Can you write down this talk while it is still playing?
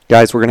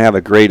Guys, we're going to have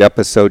a great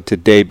episode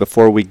today.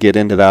 Before we get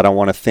into that, I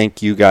want to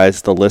thank you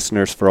guys, the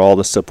listeners, for all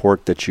the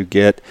support that you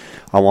get.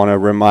 I want to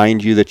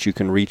remind you that you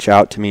can reach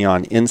out to me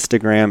on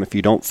Instagram. If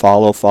you don't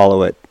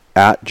follow it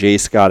at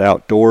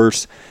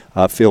JScottOutdoors.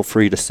 Feel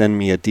free to send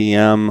me a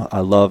DM. I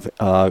love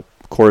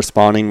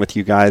corresponding with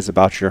you guys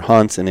about your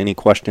hunts and any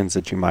questions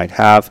that you might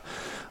have.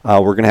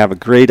 We're going to have a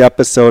great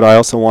episode. I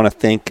also want to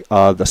thank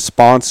the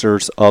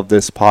sponsors of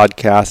this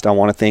podcast. I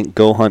want to thank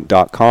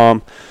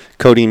GoHunt.com.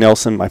 Cody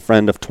Nelson, my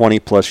friend of 20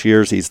 plus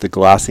years, he's the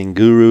glassing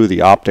guru,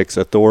 the optics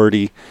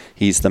authority.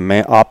 He's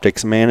the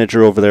optics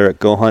manager over there at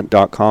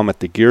GoHunt.com at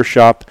the gear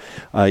shop.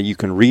 You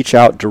can reach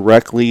out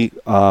directly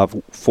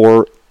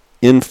for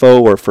info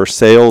or for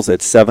sales at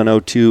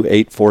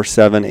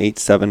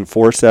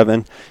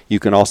 702-847-8747. You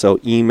can also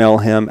email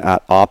him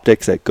at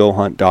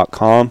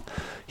optics@gohunt.com.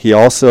 He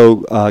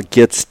also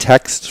gets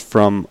texts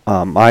from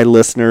my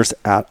listeners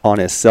on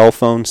his cell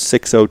phone,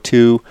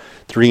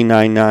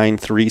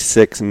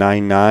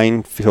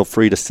 602-399-3699. Feel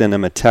free to send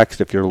him a text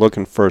if you're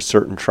looking for a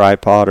certain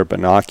tripod or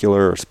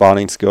binocular or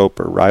spotting scope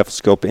or rifle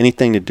scope,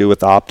 anything to do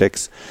with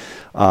optics.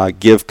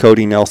 Give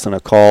Cody Nelson a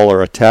call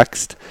or a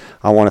text.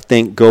 I want to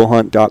thank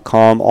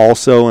GoHunt.com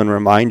also and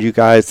remind you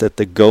guys that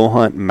the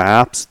GoHunt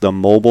maps, the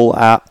mobile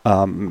app,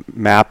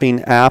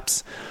 mapping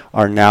apps,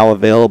 are now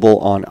available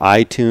on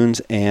iTunes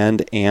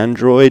and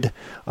Android.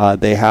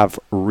 They have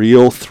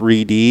Real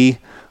 3D.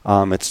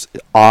 It's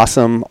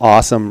awesome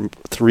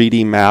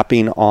 3D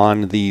mapping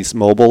on these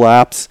mobile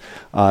apps.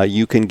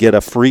 You can get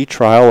a free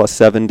trial, a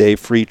 7-day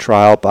free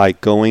trial, by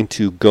going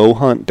to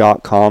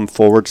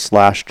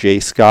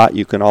gohunt.com/JScott.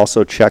 You can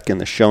also check in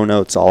the show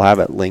notes. I'll have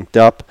it linked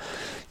up.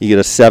 You get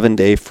a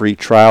 7-day free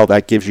trial.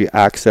 That gives you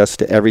access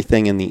to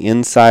everything in the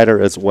Insider,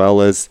 as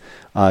well as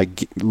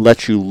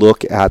let you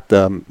look at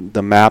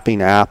the mapping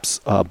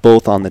apps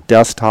both on the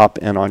desktop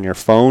and on your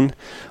phone.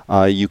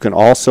 You can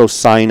also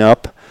sign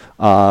up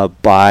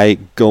by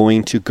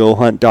going to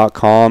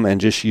gohunt.com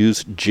and just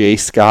use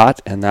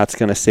JScott, and that's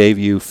going to save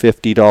you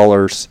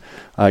 $50.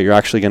 You're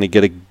actually going to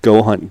get a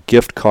GoHunt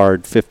gift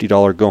card,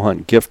 $50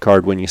 GoHunt gift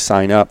card when you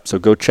sign up. So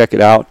go check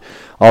it out.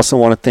 Also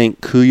want to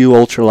thank KUIU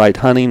Ultralight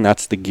Hunting.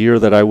 That's the gear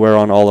that I wear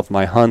on all of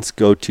my hunts.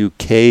 Go to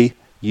KUIU.com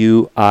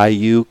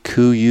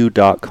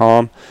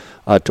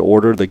to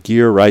order the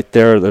gear right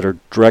there that are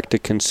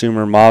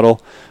direct-to-consumer model.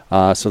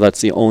 So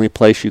that's the only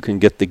place you can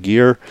get the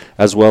gear,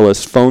 as well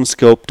as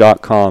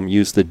phonescope.com.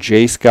 Use the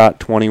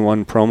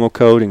JScott21 promo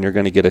code, and you're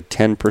going to get a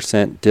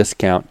 10%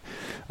 discount.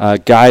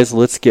 Guys,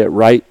 let's get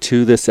right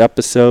to this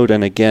episode.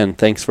 And again,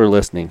 thanks for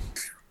listening.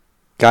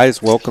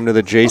 Guys, welcome to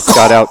the J.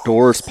 Scott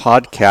Outdoors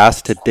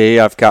podcast. Today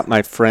I've got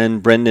my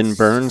friend Brendan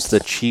Burns, the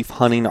Chief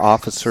Hunting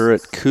Officer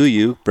at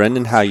KUIU.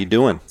 Brendan, how you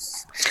doing?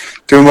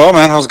 Doing well,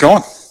 man. How's it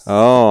going?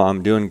 Oh,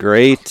 I'm doing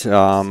great.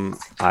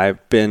 I've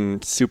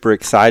been super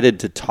excited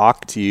to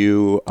talk to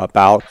you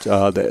about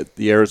the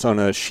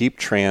Arizona sheep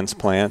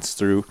transplants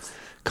through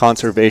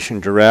Conservation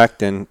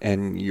Direct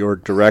and your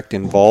direct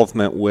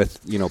involvement with,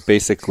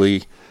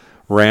 basically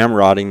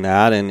ramrodding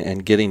that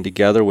and getting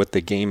together with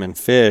the Game and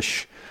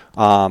Fish.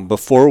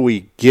 Before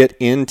we get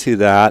into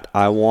that,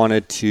 I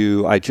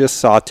just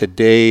saw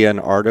today an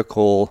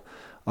article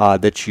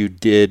that you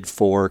did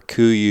for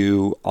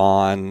KUIU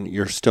on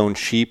your stone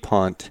sheep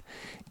hunt.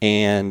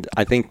 And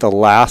I think the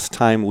last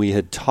time we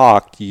had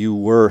talked, you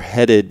were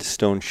headed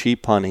stone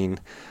sheep hunting,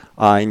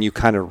 and you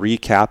kind of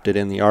recapped it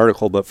in the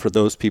article. But for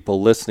those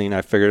people listening,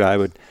 I figured I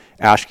would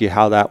ask you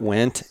how that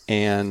went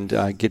and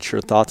get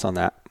your thoughts on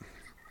that.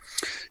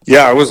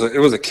 Yeah, it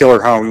was a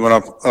killer hunt. We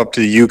went up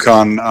to the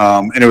Yukon,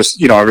 and it was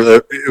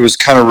it was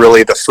kind of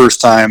really the first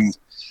time.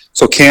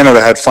 So Canada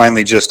had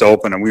finally just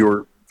opened, and we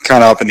were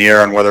kind of up in the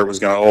air on whether it was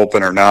going to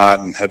open or not,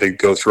 and had to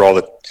go through all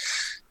the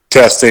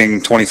testing,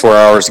 24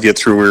 hours to get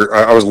through.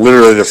 I was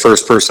literally the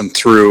first person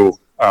through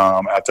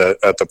at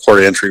the port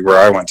of entry where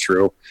I went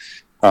through,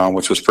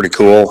 which was pretty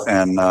cool.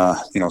 And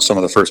some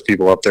of the first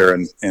people up there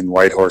in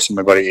Whitehorse, and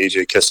my buddy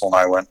AJ Kissel and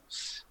I went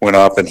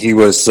up, and he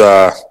was.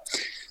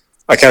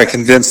 I kind of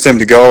convinced him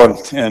to go,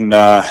 and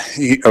I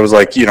was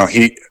like,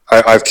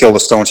 I've killed a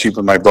stone sheep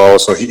with my bow,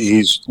 so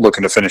he's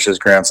looking to finish his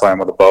Grand Slam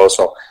with a bow.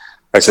 So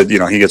I said,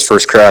 he gets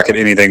first crack at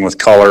anything with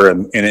color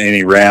and in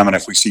any ram, and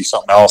if we see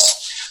something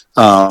else,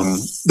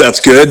 that's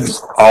good.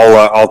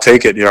 I'll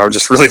take it. I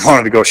just really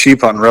wanted to go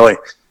sheep hunting, really.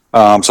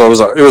 So it was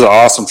an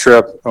awesome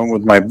trip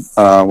with my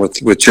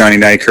with Johnny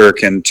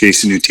Nykirk and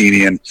Jason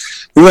Nutini, and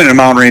we went in a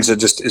mountain range that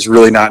just is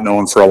really not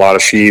known for a lot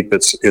of sheep.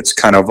 It's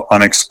kind of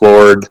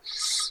unexplored.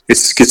 It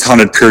gets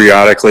hunted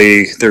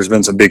periodically. There's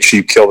been some big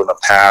sheep killed in the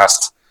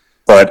past,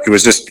 but it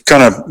was just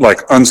kind of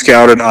like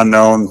unscouted,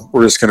 unknown.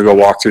 We're just going to go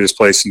walk through this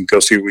place and go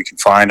see what we can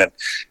find. And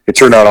it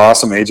turned out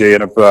awesome. AJ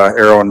ended up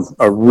arrowing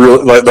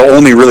the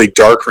only really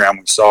dark ram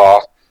we saw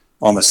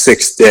on the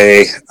 6th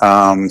day.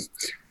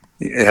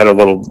 It had a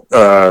little,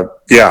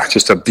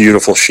 just a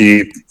beautiful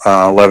sheep,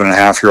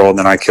 11.5-year-old. And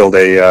then I killed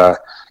a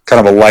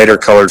kind of a lighter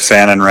colored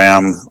Fannin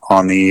ram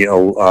on the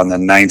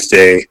 9th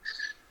day.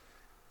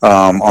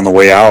 On the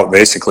way out,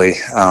 basically.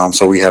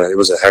 So it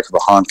was a heck of a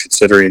hunt,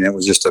 considering it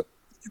was just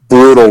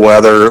brutal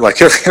weather,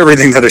 like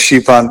everything that a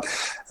sheep hunt,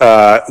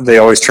 they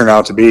always turn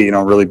out to be,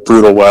 really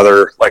brutal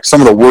weather, like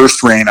some of the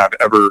worst rain I've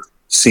ever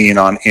seen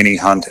on any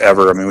hunt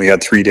ever. I mean, we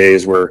had 3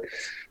 days where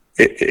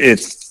it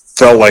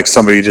felt like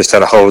somebody just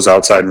had a hose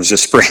outside and was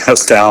just spraying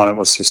us down. It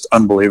was just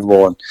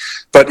unbelievable.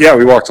 But yeah,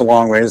 we walked a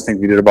long ways. I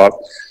think we did about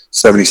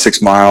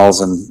 76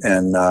 miles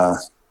and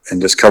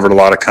just covered a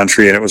lot of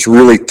country. And it was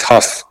really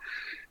tough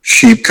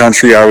sheep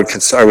country, I would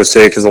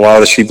say, because a lot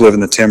of the sheep live in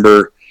the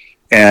timber,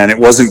 and it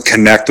wasn't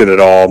connected at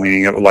all.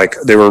 Meaning, it like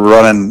they were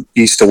running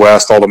east to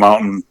west. All the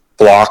mountain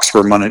blocks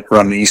were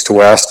running east to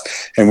west,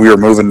 and we were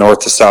moving north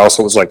to south.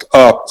 So it was like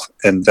up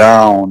and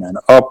down and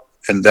up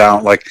and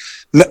down. Like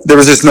there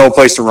was just no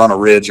place to run a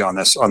ridge on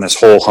this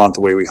whole hunt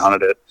the way we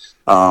hunted it.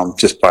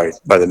 Just by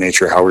the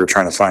nature of how we were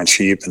trying to find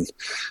sheep,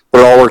 but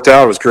it all worked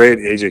out. It was great.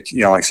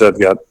 AJ, like I said,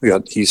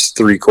 he's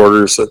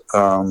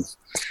 3/4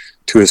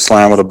 to his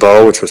slam with a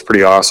bow, which was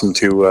pretty awesome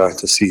to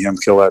see him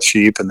kill that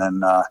sheep. And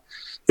then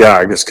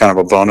I guess kind of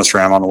a bonus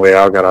ram on the way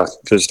out. Got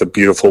just a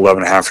beautiful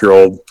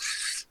 11.5-year-old,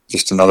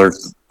 just another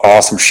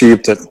awesome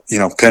sheep that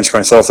pinched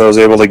myself that I was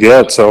able to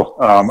get. So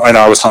I know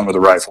I was hunting with a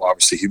rifle.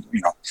 Obviously,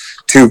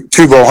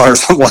 two bow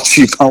hunters on one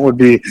sheep hunt would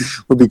be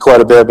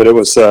quite a bit, but it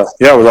was it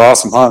was an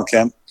awesome hunt.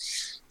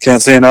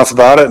 Can't say enough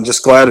about it, and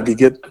just glad to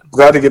get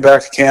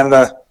back to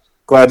Canada.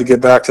 Glad to get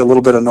back to a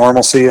little bit of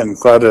normalcy, and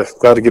glad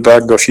to get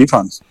back and go sheep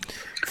hunting.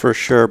 For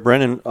sure,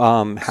 Brendan.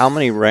 How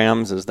many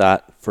rams is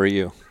that for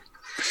you?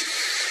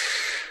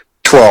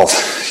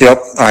 12.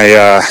 Yep,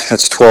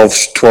 that's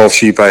 12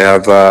 sheep. I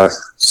have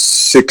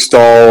 6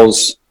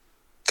 stalls,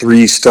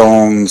 3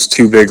 stones,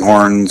 2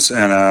 bighorns,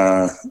 and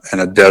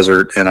a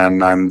desert, and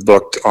I'm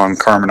booked on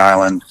Carmen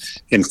Island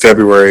in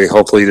February,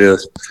 hopefully to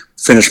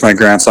finish my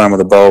Grand Slam with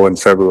a bow in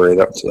February.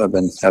 I've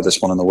had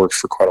this one in the works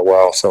for quite a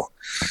while, so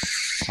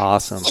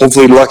awesome.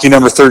 Hopefully, lucky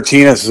number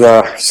 13 is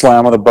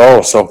slam with a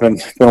bow. So been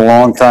a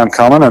long time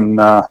coming, and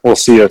we'll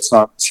see. It's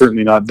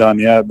certainly not done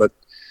yet, but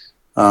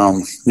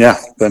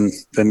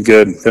been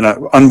good. Been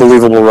an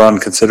unbelievable run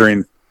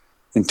considering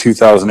in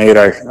 2008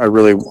 I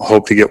really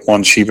hope to get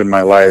one sheep in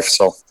my life.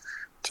 So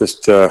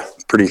just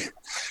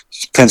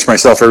pinch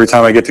myself every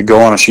time I get to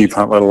go on a sheep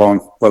hunt, let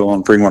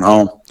alone bring one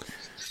home.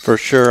 For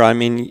sure. I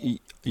mean,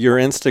 your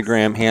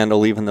Instagram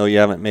handle, even though you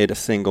haven't made a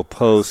single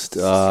post,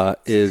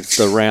 is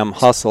the Ram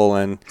Hustle,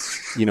 and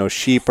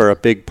sheep are a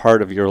big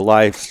part of your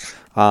life.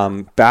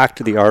 Back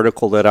to the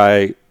article that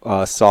I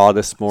saw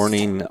this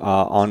morning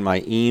on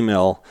my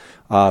email,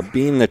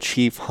 being the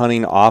chief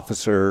hunting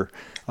officer,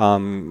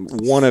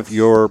 one of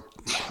your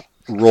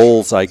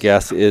roles, I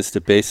guess, is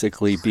to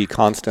basically be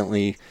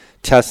constantly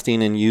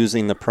testing and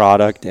using the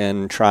product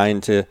and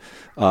trying to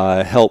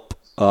help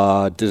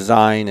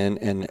design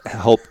and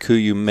help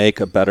KUIU make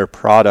a better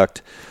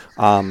product.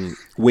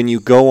 When you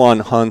go on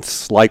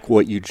hunts like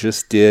what you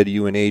just did,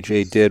 you and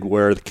AJ did,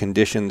 where the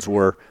conditions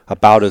were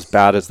about as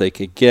bad as they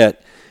could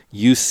get,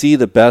 you see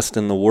the best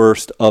and the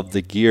worst of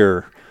the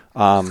gear.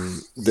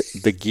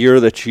 The gear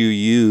that you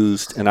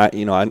used,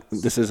 and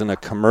this isn't a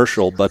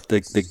commercial, but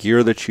the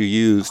gear that you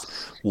used,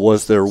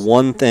 was there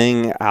one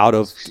thing out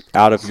of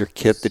your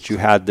kit that you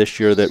had this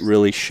year that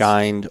really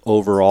shined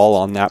overall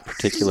on that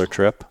particular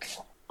trip?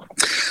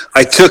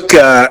 I took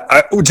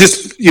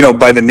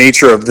by the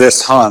nature of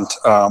this hunt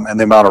and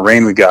the amount of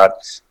rain we got,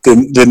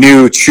 the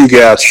new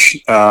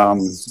Chugach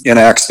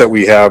NX that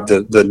we have,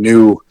 the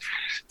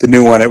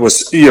new one. It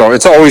was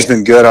it's always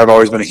been good. I've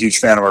always been a huge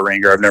fan of our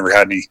rain gear. I've never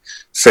had any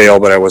fail,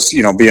 but I was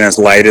being as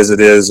light as it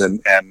is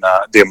and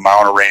the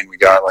amount of rain we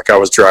got, like I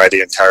was dry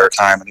the entire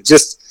time, and it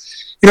just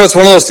it's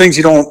one of those things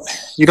you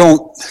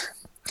don't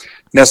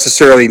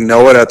necessarily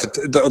know it at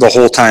the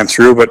whole time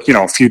through, but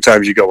a few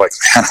times you go like,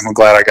 man, I'm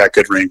glad I got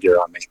good rain gear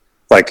on me.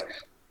 Like,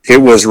 it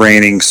was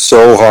raining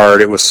so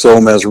hard, it was so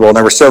miserable, and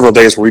there were several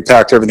days where we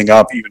packed everything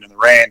up even in the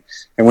rain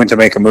and went to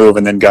make a move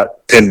and then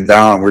got pinned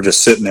down. We're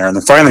just sitting there, and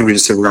then finally we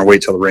just said we're going to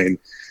wait till the rain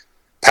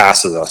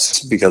passes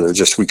us,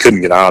 because we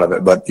couldn't get out of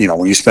it. But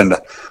when you spend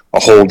a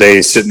whole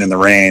day sitting in the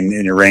rain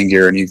in your rain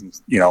gear, and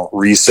you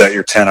reset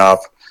your tent up,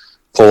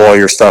 pull all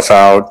your stuff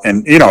out,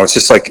 and it's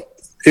just like,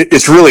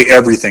 it's really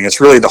everything. It's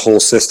really the whole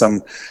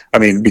system. I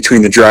mean,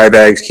 between the dry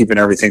bags, keeping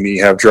everything that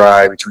you have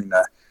dry, between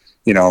the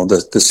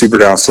super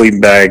down sleeping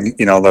bag,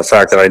 the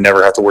fact that I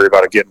never have to worry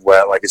about it getting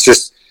wet. Like,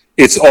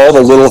 it's all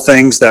the little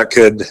things that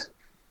could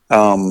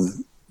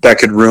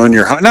ruin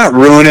your hunt. Not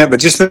ruin it,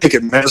 but just make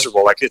it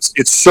miserable. Like,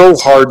 it's so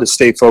hard to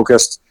stay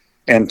focused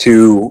and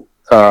to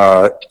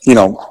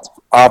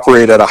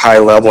operate at a high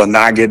level and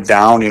not get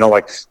down.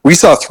 Like, we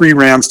saw 3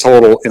 rams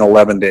total in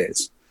 11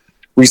 days.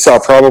 We saw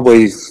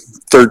probably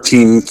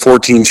 13,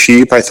 14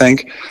 sheep, I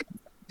think.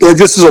 Like,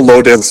 this is a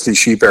low density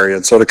sheep area.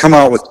 And so to come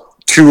out with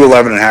 2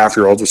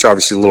 11.5-year-olds, which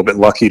obviously a little bit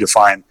lucky to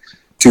find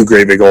 2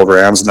 great big old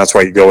rams. And that's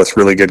why you go with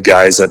really good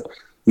guys that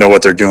know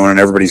what they're doing, and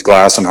everybody's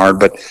glassing hard.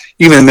 But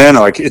even then,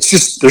 like, it's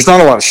just, there's not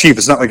a lot of sheep.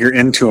 It's not like you're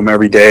into them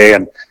every day.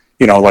 And,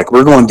 like,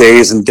 we're going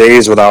days and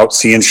days without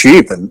seeing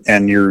sheep,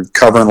 and you're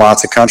covering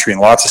lots of country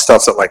and lots of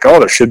stuff that, like, oh,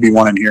 there should be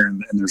one in here,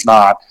 and there's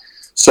not.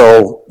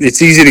 So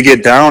it's easy to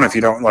get down if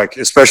you don't like,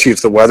 especially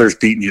if the weather's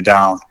beating you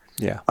down.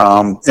 Yeah.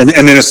 And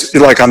then it's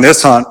like on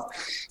this hunt,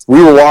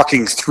 we were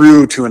walking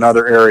through to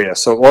another area.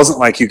 So it wasn't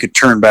like you could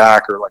turn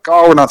back or like,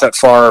 oh, we're not that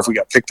far if we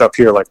got picked up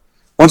here. Like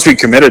once we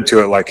committed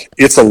to it, like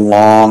it's a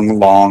long,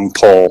 long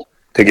pull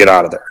to get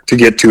out of there, to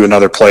get to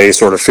another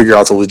place or to figure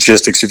out the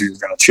logistics if you're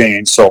going to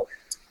change. So,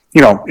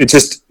 it's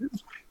just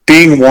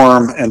being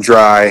warm and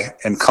dry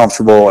and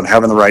comfortable and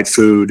having the right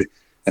food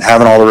and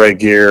having all the right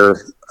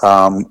gear.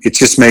 It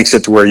just makes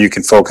it to where you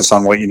can focus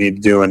on what you need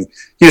to do. And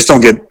you just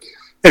don't get,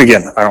 and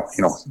again, I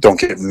don't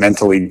get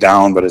mentally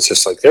down, but it's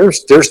just like,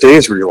 there's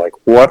days where you're like,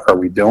 what are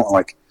we doing?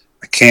 Like,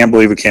 I can't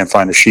believe we can't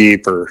find a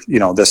sheep or,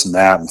 this and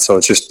that. And so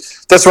it's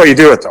just, that's why you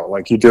do it though.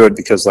 Like you do it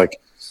because like,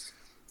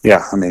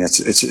 yeah, I mean,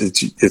 it's if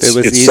it was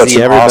it's easy, such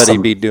an everybody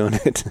awesome, be doing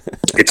it.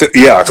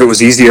 if it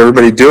was easy,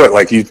 everybody do it.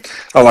 Like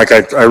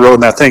I wrote in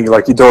that thing,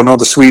 like you don't know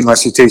the sweet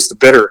unless you taste the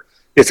bitter.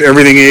 If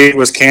everything you ate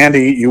was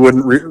candy, you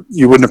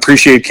wouldn't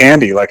appreciate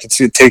candy. Like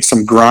it takes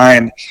some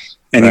grind,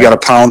 and you got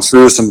to pound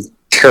through some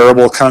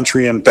terrible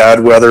country and bad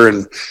weather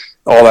and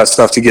all that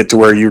stuff to get to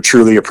where you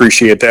truly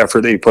appreciate the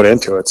effort that you put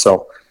into it.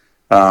 So,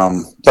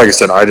 like I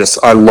said,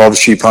 I love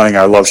sheep hunting.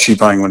 I love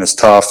sheep hunting when it's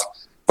tough,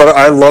 but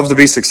I love to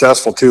be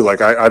successful too.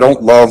 Like I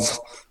don't love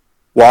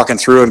walking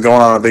through and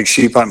going on a big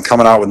sheep hunt and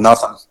coming out with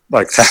nothing.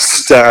 Like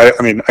I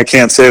mean, I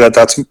can't say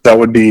that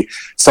would be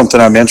something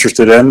I'm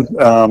interested in.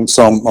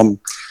 So I'm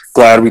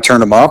glad we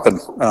turned them up, and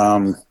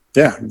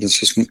it's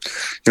just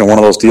one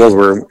of those deals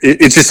where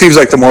it just seems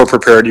like the more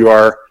prepared you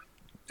are,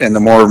 and the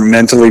more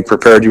mentally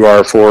prepared you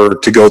are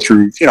to go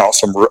through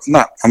some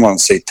I'm going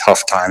to say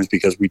tough times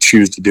because we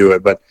choose to do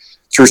it, but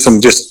through some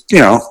just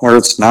where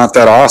it's not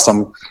that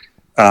awesome,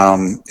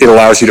 it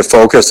allows you to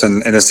focus,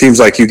 and it seems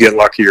like you get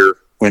luckier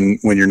when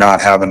you're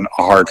not having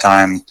a hard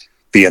time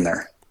being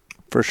there.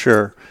 For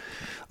sure.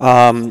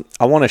 I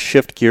want to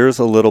shift gears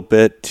a little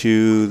bit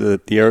to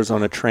the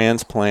Arizona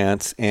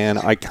transplants, and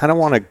I kind of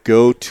want to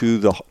go to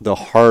the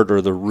heart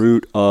or the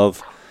root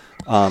of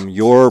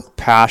your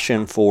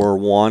passion for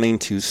wanting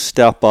to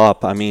step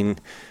up. I mean,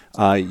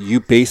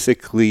 you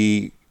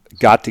basically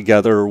got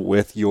together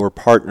with your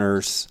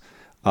partners,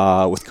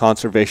 with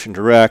Conservation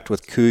Direct,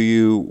 with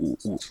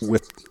KUIU,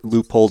 with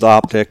Loophole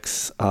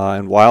Optics,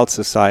 and Wild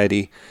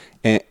Society,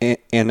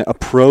 and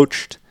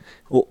approached.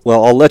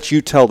 Well, I'll let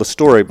you tell the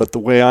story, but the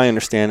way I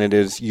understand it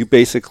is you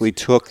basically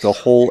took the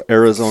whole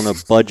Arizona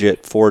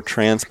budget for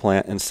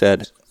transplant and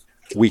said,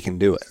 we can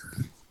do it.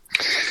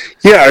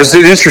 Yeah, it was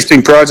an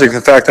interesting project.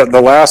 In fact, that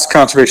the last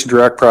Conservation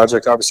Direct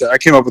project, obviously, I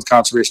came up with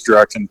Conservation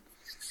Direct a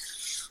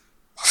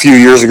few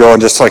years ago,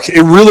 and just like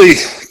it really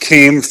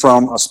came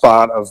from a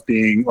spot of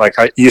being like,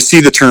 you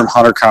see the term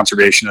hunter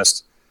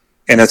conservationist,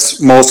 and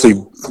it's mostly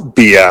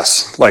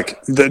BS.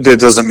 Like, that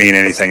doesn't mean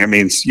anything. It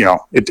means,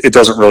 it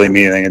doesn't really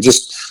mean anything. It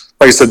just,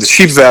 like I said, the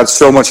sheep have had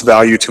so much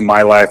value to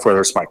my life, whether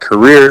it's my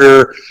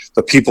career,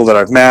 the people that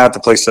I've met, the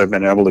places I've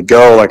been able to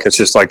go. Like, it's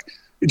just like,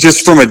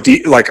 just from I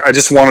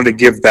just wanted to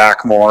give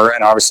back more,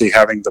 and obviously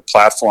having the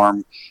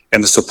platform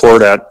and the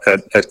support at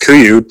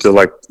KUIU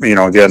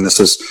to again, this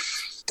is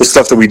the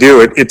stuff that we do.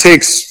 It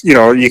takes,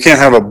 you can't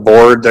have a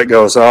board that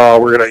goes,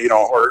 oh, we're going to,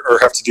 or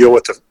have to deal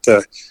with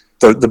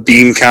the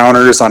bean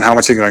counters on how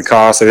much it's going to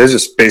cost. It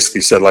just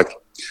basically said, like,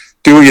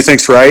 do what you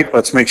think's right.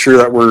 Let's make sure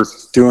that we're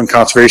doing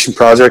conservation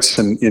projects,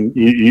 and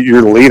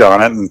you're the lead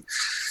on it.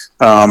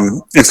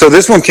 And so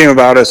this one came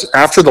about as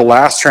after the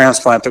last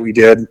transplant that we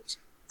did,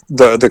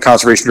 the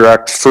Conservation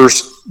Direct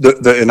first,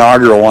 the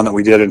inaugural one that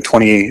we did in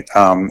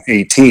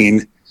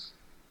 2018,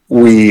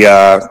 or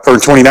in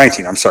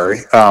 2019, I'm sorry,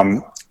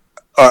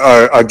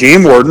 a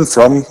game warden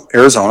from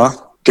Arizona,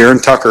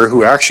 Darren Tucker,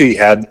 who actually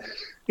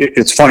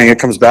it's funny, it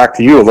comes back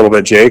to you a little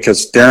bit, Jay,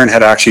 because Darren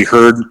had actually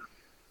heard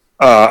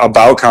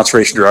about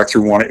Conservation Direct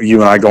through you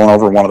and I going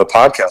over one of the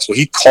podcasts. Well,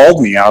 he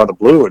called me out of the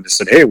blue and just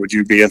said, hey, would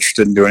you be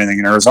interested in doing anything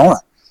in Arizona?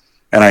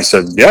 And I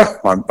said, yeah,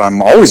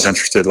 I'm always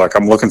interested. Like,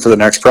 I'm looking for the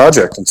next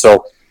project. And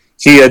so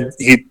he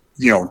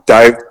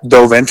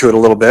dove into it a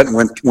little bit and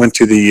went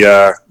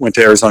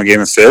to Arizona Game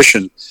and Fish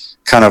and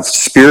kind of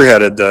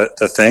spearheaded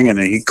the thing. And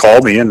he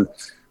called me, and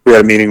we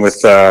had a meeting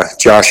with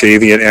Josh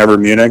Avey and Amber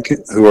Munich,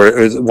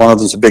 one of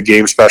them's a big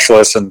game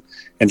specialist, and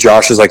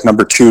Josh is like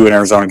number 2 in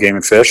Arizona Game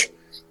and Fish,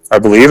 I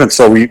believe. And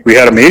so we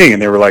had a meeting,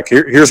 and they were like,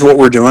 here's what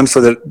we're doing for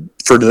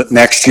the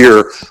next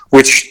year,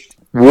 which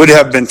would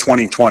have been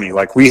 2020.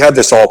 Like, we had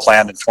this all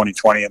planned in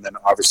 2020, and then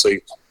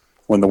obviously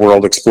when the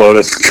world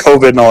exploded,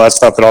 COVID and all that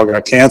stuff, it all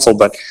got canceled.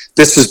 But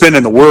this has been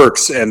in the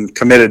works and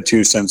committed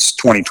to since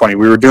 2020.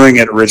 We were doing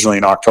it originally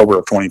in October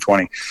of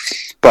 2020.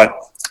 But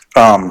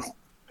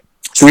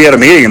so we had a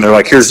meeting, and they're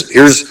like,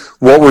 here's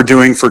what we're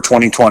doing for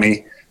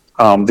 2020.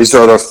 These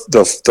are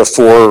the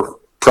 4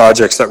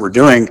 projects that we're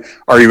doing.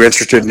 Are you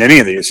interested in any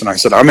of these? And I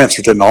said, I'm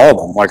interested in all of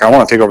them. Like, I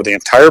want to take over the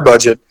entire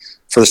budget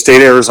for the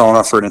state of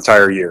Arizona for an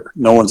entire year.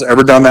 No one's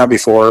ever done that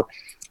before.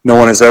 No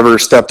one has ever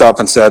stepped up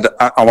and said,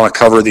 I want to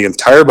cover the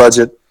entire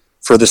budget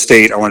for the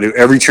state. I want to do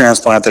every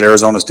transplant that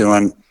Arizona's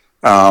doing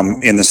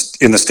in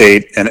the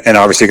state, and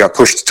obviously got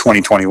pushed to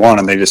 2021,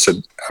 and they just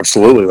said,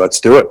 absolutely, let's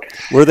do it.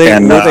 Were they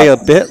a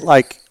bit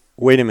like,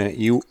 wait a minute,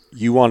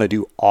 you want to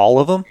do all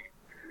of them?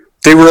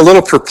 They were a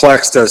little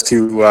perplexed as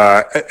to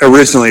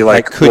originally,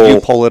 like could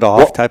you pull it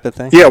off, type of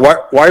thing? Yeah,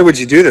 why would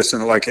you do this,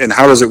 and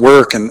how does it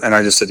work? And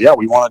I just said, yeah,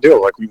 we want to do it.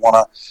 Like, we want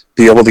to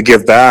be able to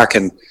give back,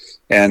 and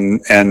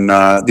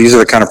these are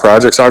the kind of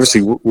projects.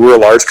 Obviously, we're a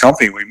large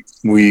company.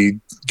 We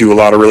do a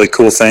lot of really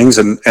cool things,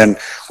 and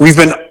we've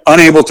been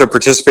unable to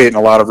participate in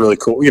a lot of really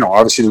cool.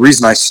 Obviously, the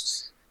reason I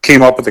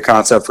came up with the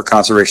concept for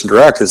Conservation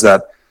Direct is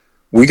that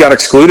we got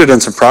excluded in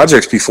some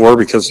projects before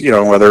because,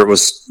 whether it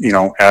was,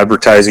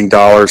 advertising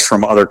dollars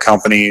from other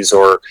companies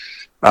or,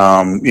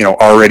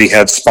 already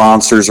had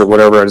sponsors or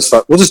whatever. I just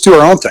thought, we'll just do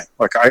our own thing.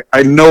 Like,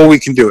 I know we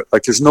can do it.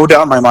 Like, there's no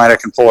doubt in my mind I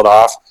can pull it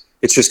off.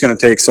 It's just going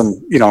to take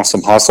some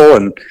hustle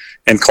and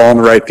calling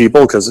the right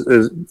people, because,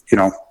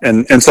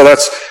 and so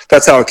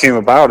that's how it came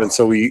about. And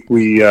so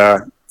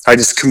I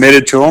just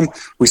committed to them.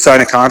 We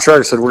signed a contract.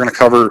 I said, we're going to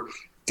cover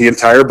the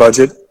entire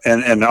budget,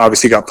 and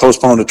obviously got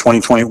postponed to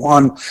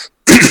 2021.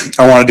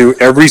 I want to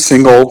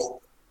do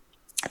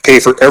pay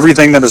for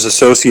everything that is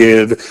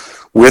associated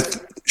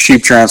with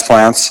sheep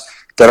transplants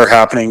that are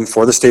happening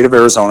for the state of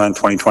Arizona in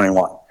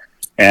 2021.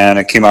 And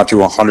it came out to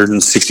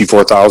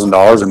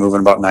 $164,000 and moving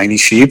about 90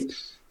 sheep.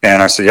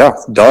 And I said, yeah,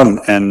 done.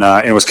 And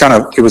it was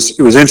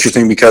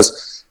interesting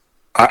because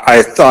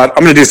I thought,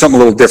 I'm going to do something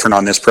a little different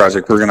on this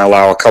project. We're going to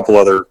allow a couple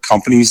other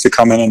companies to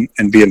come in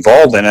and be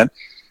involved in it,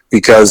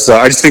 because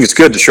I just think it's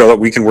good to show that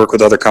we can work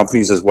with other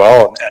companies as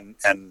well.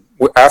 And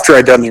after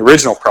I'd done the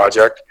original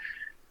project,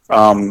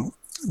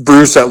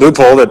 Bruce at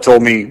Loophole had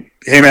told me,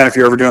 hey man, if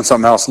you're ever doing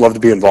something else, I'd love to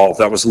be involved.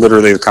 That was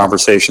literally the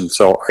conversation.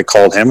 So I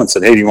called him and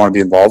said, hey, do you want to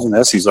be involved in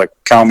this? He's like,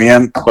 count me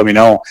in, let me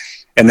know.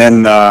 And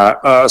then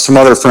some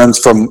other friends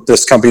from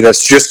this company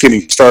that's just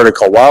getting started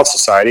called Wild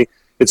Society.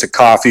 It's a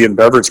coffee and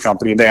beverage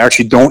company. They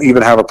actually don't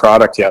even have a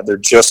product yet. They're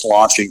just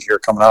launching here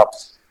coming up.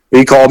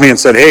 He called me and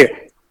said,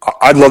 hey,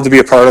 I'd love to be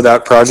a part of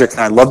that project,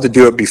 and I'd love to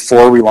do it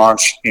before we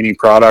launch any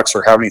products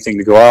or have anything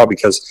to go out,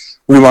 because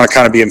we want to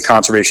kind of be in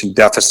conservation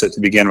deficit to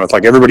begin with.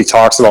 Like, everybody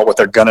talks about what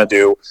they're going to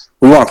do.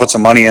 We want to put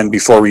some money in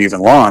before we even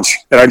launch.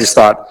 And I just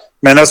thought,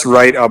 man, that's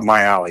right up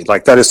my alley.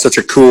 Like, that is such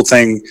a cool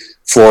thing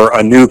for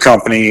a new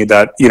company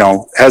that,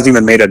 hasn't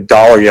even made a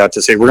dollar yet,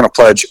 to say we're going to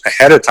pledge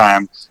ahead of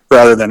time,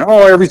 rather than,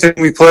 everything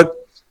we put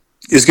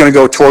is going to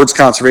go towards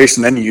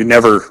conservation. Then you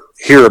never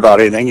hear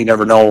about anything. You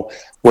never know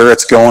where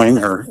it's going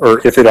or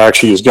if it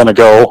actually is going to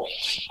go.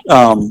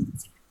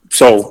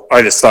 So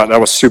I just thought that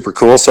was super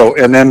cool. So,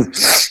 and then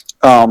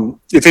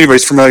if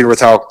anybody's familiar with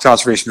how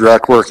Conservation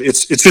Direct works,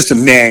 it's just a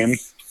name.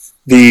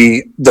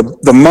 The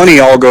money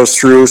all goes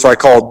through. So I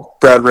called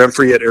Brad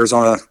Remfrey at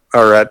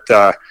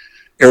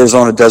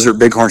Arizona Desert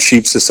Bighorn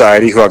Sheep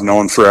Society, who I've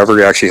known forever.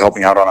 He actually helped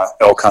me out on an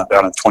elk hunt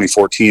down in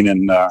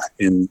 2014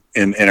 in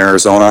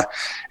Arizona.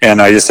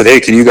 And I just said, hey,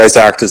 can you guys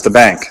act as the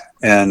bank?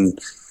 And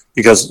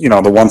because, the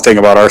one thing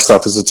about our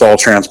stuff is it's all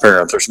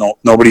transparent. There's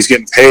nobody's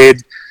getting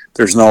paid.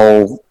 There's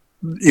no,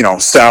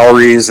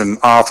 salaries and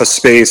office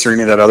space or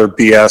any of that other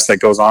BS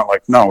that goes on.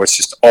 Like, no, it's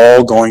just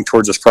all going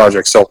towards this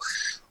project. So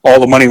all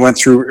the money went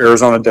through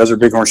Arizona Desert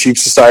Bighorn Sheep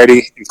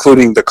Society,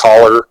 including the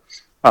collar.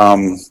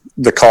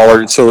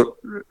 So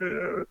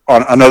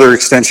on another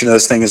extension of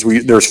this thing is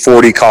there's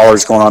 40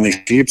 collars going on these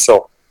sheep.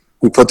 So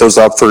we put those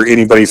up for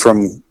anybody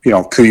from,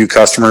 KUIU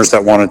customers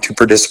that wanted to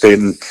participate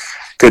and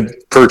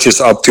could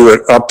purchase up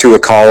to a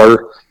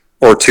collar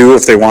or two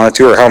if they wanted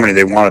to, or how many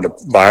they wanted to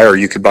buy, or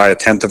you could buy a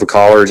tenth of a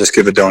collar or just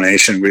give a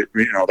donation.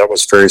 That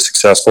was very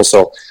successful.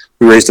 So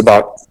we raised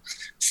about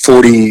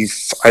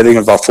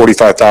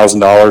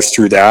 $45,000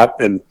 through that,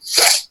 and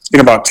in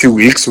about 2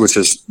 weeks, which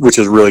is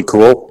really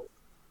cool.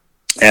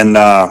 And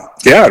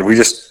we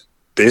just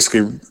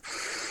basically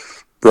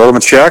wrote them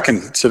a check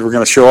and said we're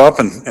going to show up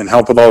and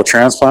help with all the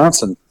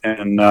transplants, and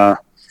that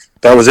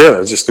was it. It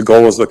was just, the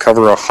goal was to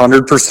cover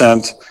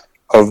 100%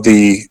 of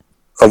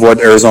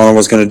what Arizona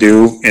was going to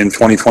do in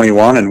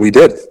 2021, and we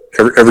did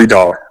every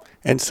dollar.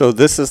 And so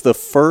this is the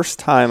first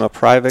time a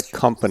private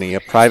company, a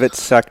private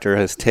sector,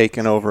 has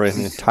taken over an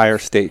entire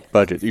state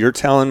budget. You're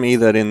telling me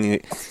that in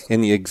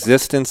the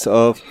existence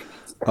of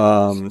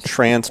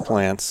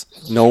transplants,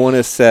 no one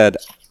has said,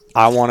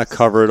 I want to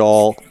cover it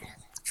all,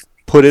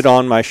 put it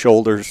on my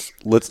shoulders,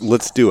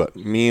 let's do it.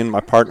 Me and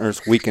my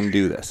partners, we can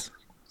do this.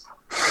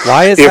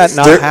 Why has that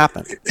not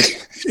happened?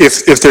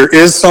 If there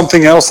is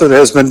something else that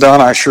has been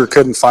done, I sure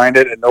couldn't find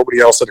it, and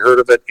nobody else had heard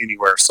of it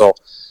anywhere. So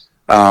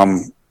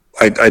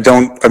like I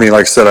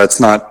said, it's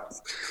not,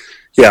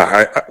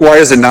 why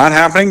is it not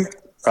happening?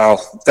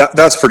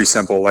 That's pretty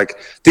simple. Like,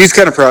 these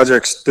kind of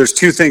projects, there's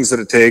two things that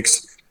it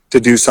takes to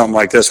do something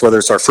like this, whether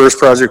it's our first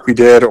project we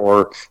did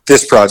or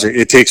this project.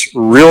 It takes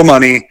real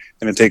money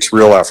and it takes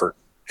real effort.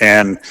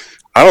 And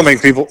I don't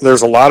think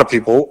there's a lot of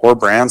people or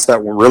brands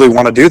that will really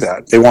want to do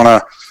that. They want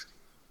to,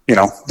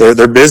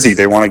 they're busy.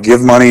 They want to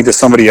give money to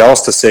somebody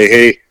else to say,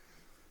 hey,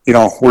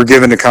 we're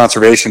giving to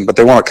conservation, but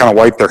they want to kind of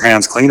wipe their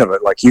hands clean of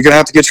it. Like, you're going to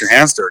have to get your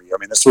hands dirty. I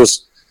mean, this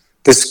was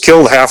this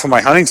killed half of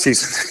my hunting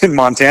season in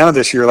Montana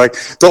this year. Like,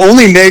 the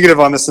only negative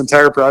on this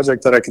entire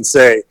project that I can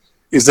say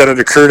is that it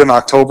occurred in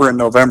October and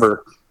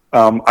November.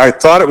 I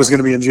thought it was going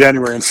to be in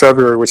January and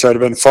February, which I'd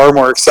have been far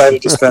more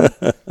excited to spend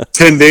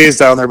 10 days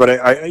down there. But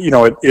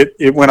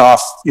it went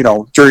off,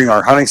 during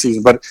our hunting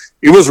season, but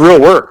it was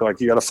real work. Like,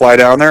 you got to fly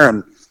down there,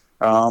 and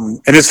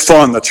it's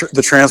fun.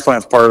 The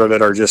transplants part of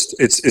it are just,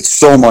 it's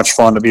so much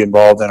fun to be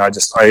involved in.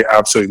 I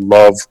absolutely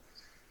love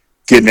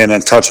getting in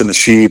and touching the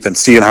sheep and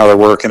seeing how they're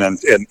working and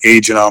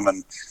aging them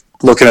and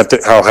looking at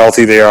how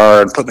healthy they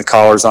are and putting the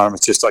collars on them.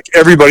 It's just like,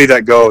 everybody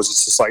that goes,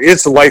 it's just like,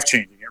 it's life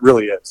changing. It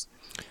really is.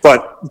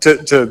 But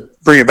to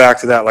bring it back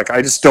to that, like,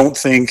 I just don't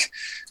think,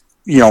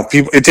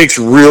 people, it takes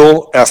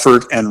real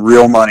effort and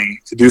real money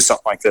to do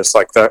something like this.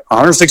 Like, that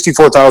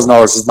 $164,000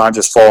 does not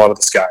just fall out of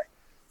the sky.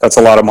 That's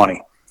a lot of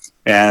money.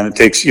 And it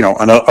takes,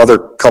 another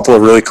couple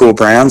of really cool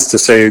brands to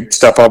say,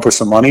 step up with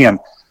some money, and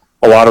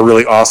a lot of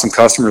really awesome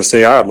customers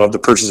say, I'd love to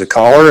purchase a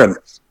collar and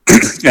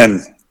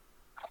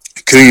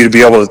continue to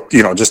be able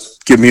to,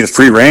 just give me the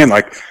free rein.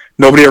 Like,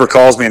 nobody ever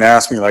calls me and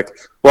asks me, like,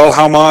 well,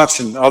 how much?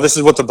 And, this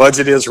is what the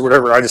budget is or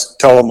whatever. I just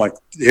tell them, like,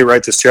 hey,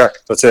 write this check.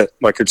 That's it.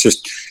 Like, it's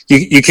just,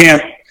 you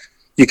can't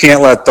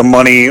let the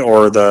money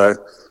or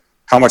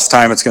how much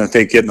time it's going to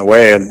take get in the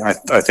way. And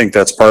I think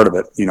that's part of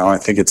it. I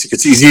think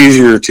it's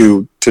easier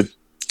to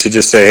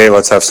just say, hey,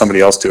 let's have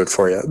somebody else do it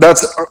for you.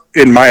 That's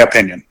in my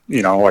opinion,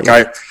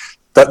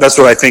 that's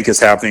what I think is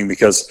happening,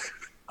 because,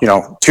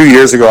 2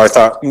 years ago, I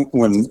thought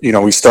when,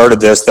 we started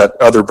this, that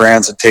other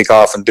brands would take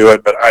off and do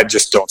it, but I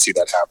just don't see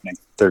that happening.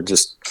 They're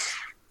just,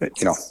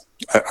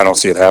 I don't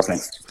see it happening.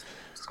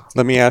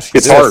 Let me ask you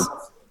this. It's hard.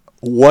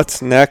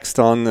 What's next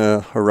on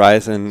the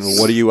horizon?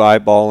 What are you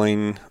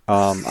eyeballing?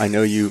 I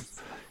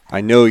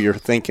know you're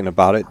thinking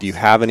about it. Do you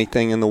have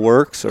anything in the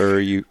works, or are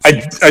you?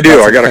 I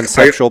do. I got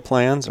conceptual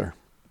plans, or?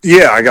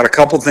 Yeah, I got a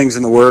couple things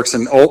in the works,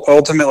 and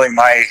ultimately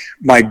my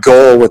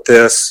goal with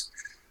this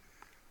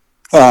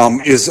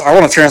is I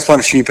want to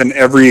transplant a sheep in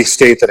every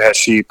state that has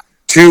sheep,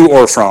 to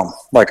or from.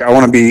 Like, I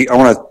want to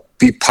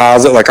be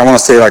positive. Like, I want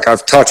to say, like,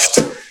 I've touched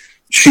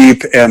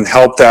sheep and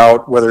helped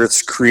out, whether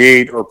it's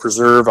create or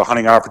preserve a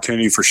hunting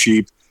opportunity for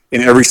sheep in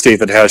every state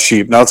that has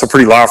sheep. Now, it's a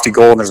pretty lofty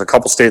goal, and there's a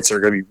couple states that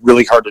are going to be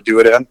really hard to do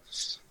it in.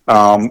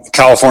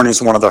 California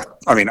is one of the.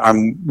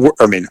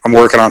 I'm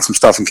working on some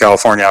stuff in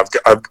California.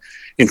 I've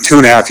in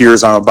 2.5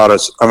 years, I'm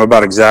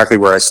about exactly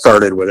where I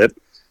started with it.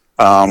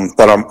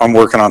 But I'm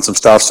working on some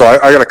stuff. So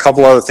I got a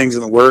couple other things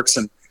in the works,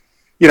 and,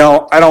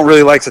 I don't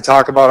really like to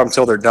talk about them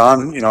until they're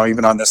done.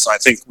 Even on this, I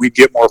think we'd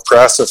get more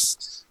press if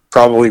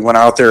probably went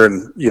out there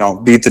and,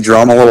 beat the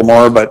drum a little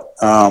more. But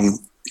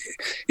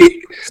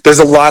there's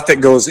a lot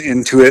that goes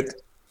into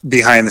it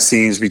behind the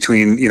scenes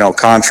between,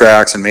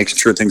 contracts and making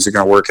sure things are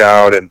going to work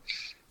out, and,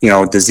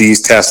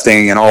 disease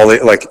testing and all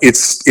that. Like,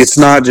 it's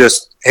not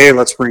just, hey,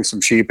 let's bring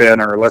some sheep in,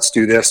 or let's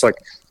do this. Like,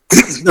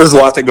 there's a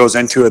lot that goes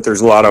into it.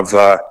 There's a lot of,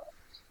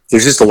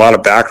 there's just a lot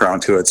of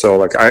background to it. So,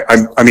 like,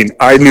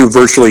 I knew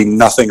virtually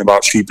nothing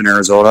about sheep in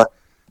Arizona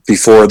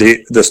before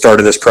the start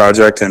of this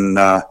project. And,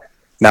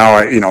 now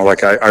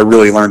I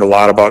really learned a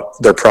lot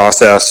about their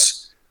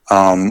process,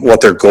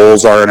 what their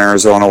goals are in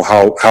Arizona,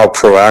 how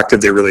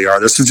proactive they really are.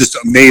 There's some just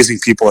amazing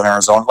people in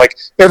Arizona, like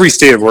every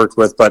state I've worked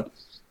with, but,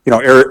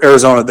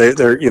 Arizona,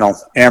 they're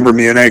Amber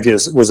Munich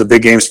was a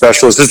big game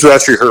specialist. This was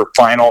actually her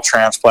final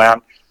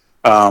transplant.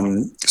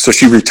 So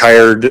she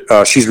retired.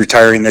 She's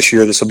retiring this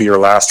year. This will be her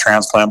last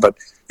transplant. But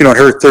in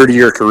her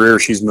 30-year career,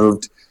 she's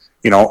moved,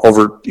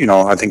 over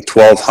I think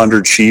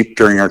 1,200 sheep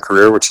during her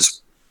career, which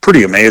is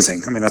pretty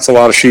amazing. I mean, that's a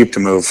lot of sheep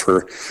to move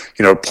for,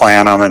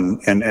 plan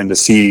them and to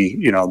see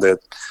the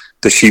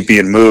sheep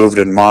being moved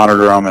and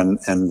monitor them,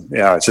 and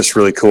yeah, it's just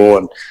really cool.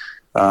 And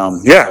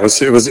it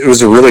was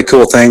a really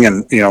cool thing.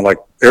 And like,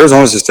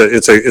 Arizona's just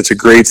it's a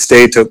great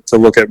state to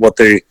look at what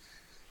they.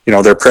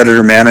 Their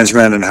predator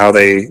management and how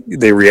they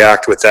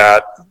react with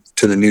that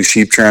to the new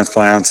sheep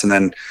transplants. And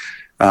then,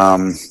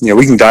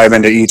 we can dive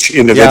into each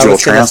individual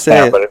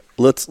transplant. But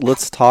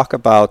let's talk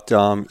about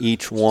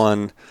each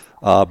one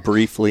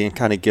briefly and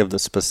kind of give the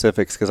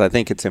specifics, because I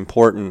think it's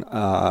important.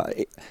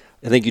 I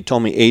think you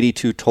told me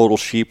 82 total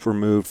sheep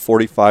removed,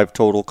 45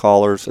 total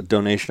collars, a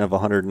donation of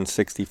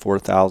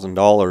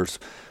 $164,000.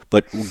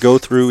 But go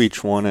through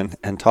each one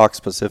and talk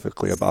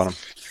specifically about them.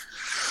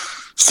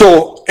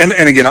 So, and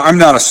again, I'm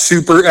not a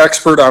super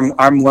expert.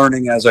 I'm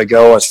learning as I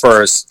go, as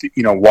far as,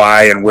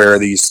 why and where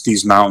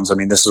these mountains. I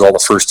mean, this is all the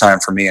first time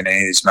for me in any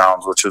of these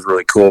mountains, which is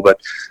really cool. But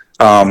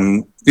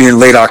in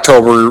late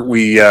October,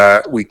 we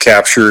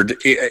captured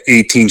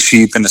 18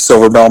 sheep in the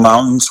Silver Bell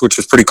Mountains, which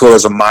was pretty cool.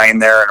 There's a mine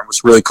there, and it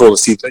was really cool to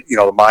see that,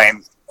 the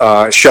mine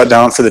shut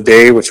down for the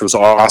day, which was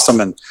awesome,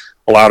 and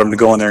allowed them to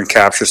go in there and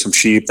capture some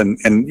sheep. And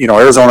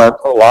Arizona,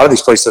 a lot of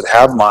these places that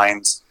have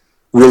mines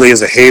really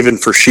is a haven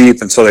for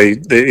sheep, and so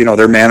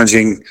they're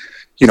managing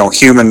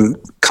human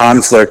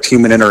conflict,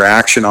 human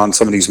interaction on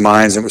some of these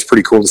mines. It was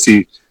pretty cool to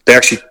see. They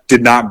actually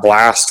did not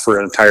blast for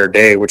an entire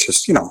day, which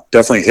is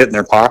definitely hitting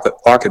their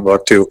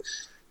pocketbook to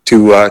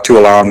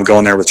allow them to go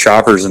in there with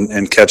choppers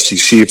and catch these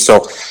sheep.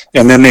 So,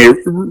 and then they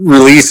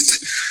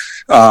released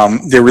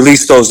they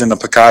released those in the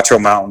Picacho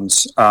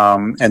Mountains.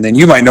 And then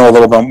you might know a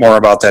little bit more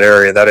about that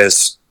area. That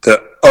is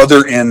the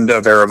other end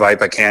of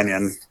Aravaipa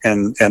Canyon.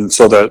 And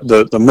so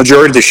the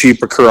majority of the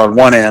sheep occur on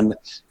one end,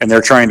 and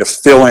they're trying to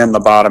fill in the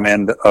bottom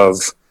end of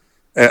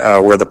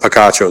where the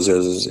Picachos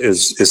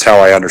is how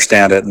I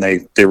understand it. And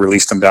they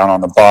released them down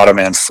on the bottom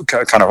end,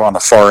 kind of on the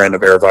far end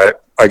of Aravaipa.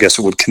 I guess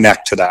it would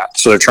connect to that.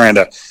 So they're trying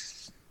to,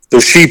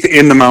 there's sheep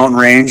in the mountain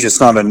range.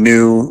 It's not a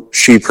new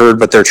sheep herd,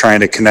 but they're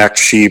trying to connect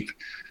sheep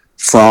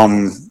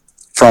from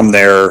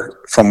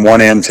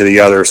one end to the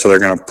other. So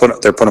they're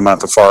put them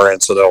at the far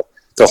end, so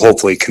they'll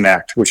hopefully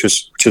connect, which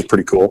is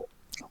pretty cool.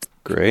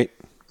 Great.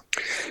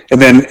 And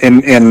then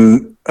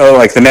in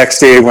like the next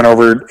day, I went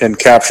over and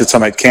captured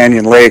some at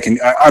Canyon Lake, and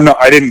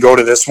I didn't go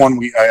to this one.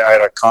 I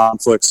had a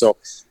conflict, so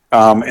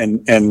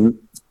and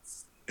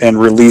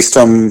released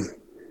them.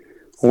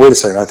 Wait a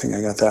second, I think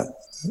I got that.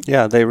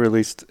 Yeah, they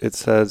released, it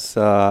says,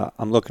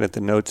 I'm looking at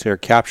the notes here,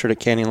 captured at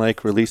Canyon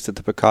Lake, released at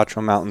the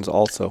Picacho Mountains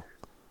also.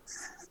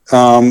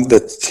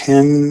 The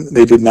 10,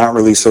 they did not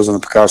release those on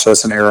the Picacho.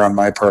 That's an error on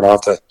my part. I'll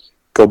have to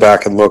go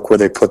back and look where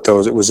they put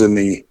those. It was in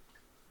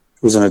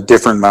a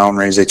different mountain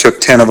range. They took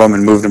 10 of them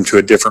and moved them to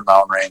a different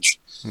mountain range.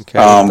 Okay,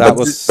 that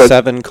was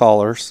 7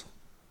 callers.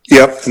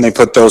 Yep, and they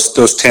put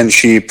those 10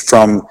 sheep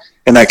from,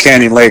 and that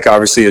Canyon Lake,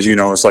 obviously, as you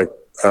know, is like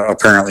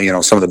apparently,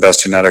 some of the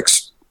best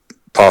genetics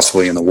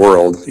possibly in the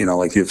world.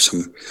 Like you have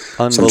some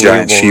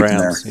giant sheep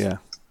rams in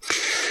there.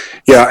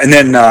 Yeah, and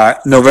then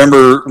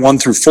November 1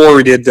 through 4,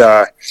 we did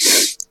a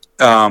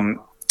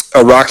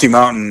Rocky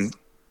Mountain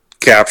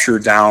capture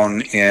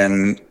down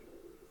in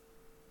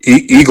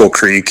Eagle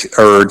Creek,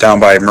 or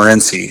down by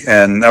Morenci,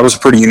 and that was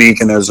pretty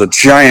unique. And there's a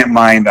giant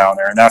mine down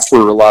there, and that's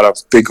where a lot of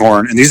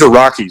bighorn, and these are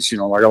Rockies.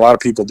 Like a lot of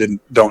people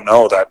don't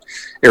know that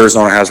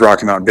Arizona has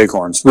Rocky Mountain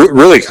bighorns.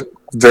 Really,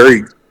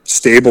 very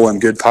stable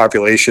and good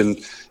population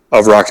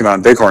of Rocky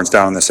Mountain bighorns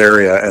down in this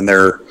area, and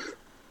a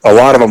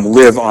lot of them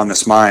live on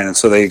this mine. And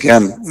so they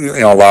again,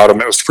 allowed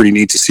them. It was pretty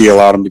neat to see.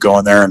 Allowed them to go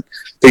in there, and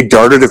they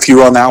darted a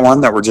few on that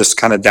one that were just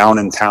kind of down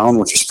in town,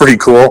 which was pretty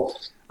cool.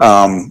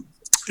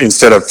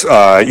 Instead of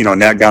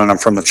net gunning them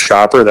from the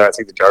chopper, I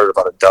think they darted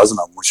about a dozen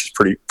of them, which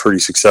is pretty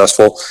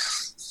successful.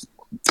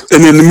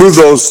 And then to move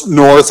those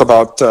north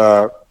about,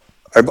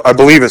 I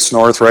believe it's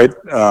north, right?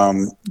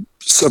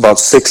 About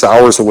 6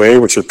 hours away,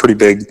 which is pretty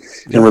big,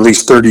 and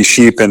released 30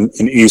 sheep in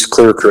East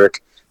Clear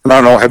Creek. And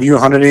I don't know, have you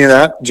hunted any of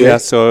that, Jay? Yeah,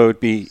 so it would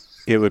be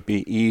it would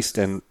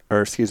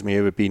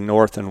be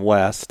north and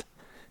west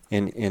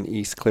in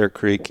East Clear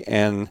Creek,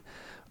 and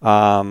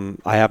I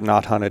have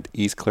not hunted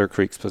East Clear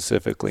Creek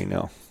specifically,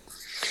 no.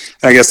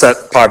 I guess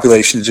that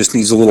population just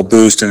needs a little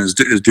boost and is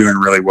doing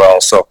really well.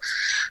 So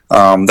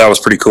that was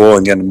pretty cool.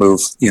 Again, to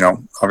move,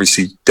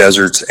 obviously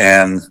deserts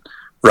and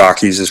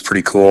Rockies is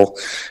pretty cool.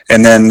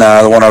 And then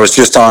the one I was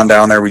just on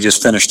down there, we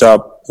just finished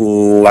up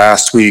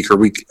last week,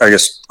 or I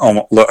guess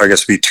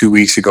it'd be 2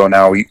 weeks ago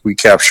now. We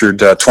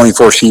captured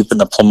 24 sheep in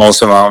the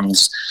Plumosa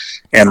Mountains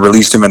and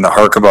released them in the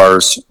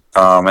Harkabars.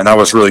 And that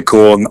was really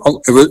cool. And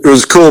it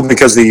was cool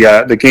because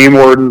the game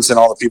wardens and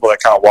all the people that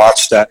kind of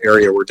watched that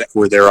area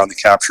were there on the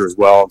capture as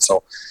well. And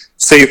so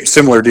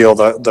similar deal.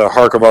 The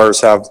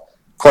Harkabars have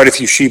quite a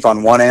few sheep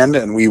on one end,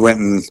 and we went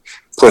and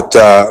put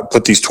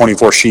these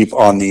 24 sheep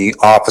on the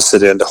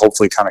opposite end to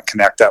hopefully kind of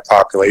connect that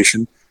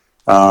population.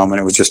 And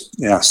it was just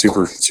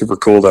super super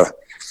cool to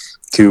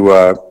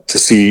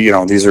see.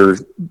 These are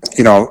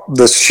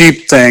the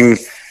sheep thing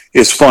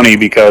is funny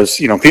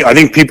because I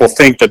think people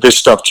think that this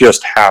stuff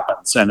just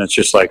happens, and it's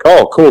just like,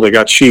 oh cool, they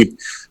got sheep.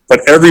 But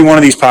every one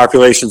of these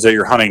populations that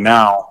you're hunting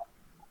now,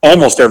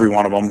 almost every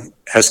one of them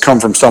has come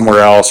from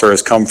somewhere else, or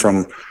has come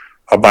from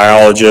a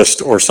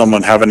biologist or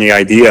someone having the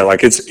idea.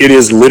 Like it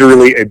is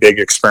literally a big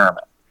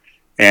experiment.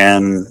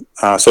 And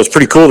so it's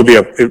pretty cool to be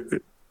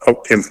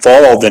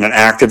involved in an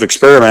active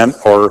experiment,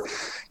 or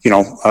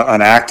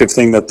an active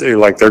thing that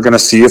they're going to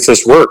see if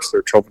this works.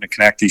 They're hoping to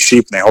connect these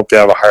sheep, and they hope to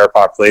have a higher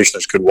population.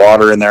 There's good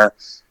water in there,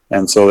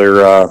 and so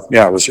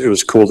it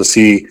was cool to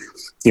see.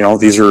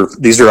 These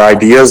are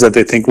ideas that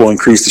they think will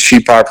increase the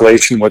sheep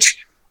population,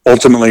 which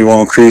ultimately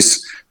will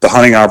increase the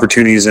hunting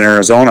opportunities in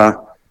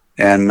Arizona.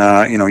 And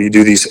you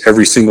do these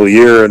every single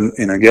year,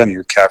 and again,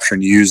 you're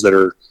capturing ewes that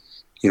are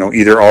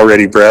either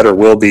already bred or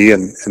will be,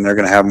 and they're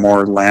going to have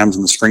more lambs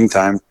in the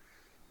springtime.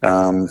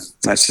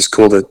 That's just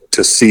cool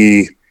to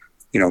see.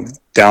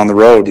 Down the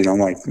road,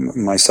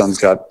 my son's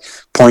got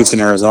points in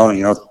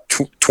Arizona.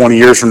 20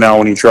 years from now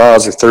when he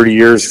draws, or 30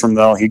 years from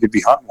now, he could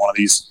be hunting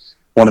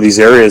one of these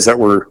areas that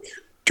were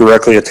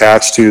directly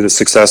attached to the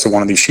success of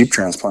one of these sheep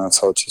transplants.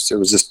 So it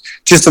was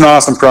just an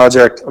awesome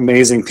project.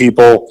 Amazing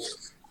people,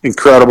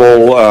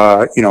 incredible,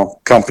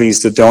 companies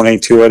to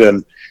donate to it,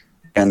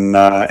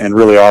 and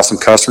really awesome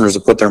customers to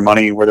put their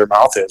money where their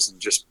mouth is.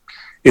 And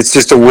it's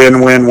just a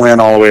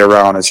win-win-win all the way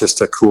around. It's just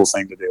a cool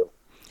thing to do.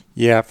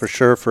 Yeah, for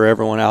sure. For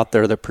everyone out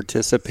there that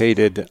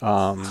participated,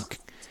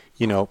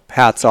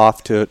 hats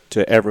off to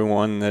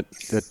everyone that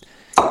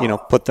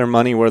put their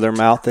money where their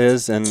mouth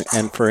is, and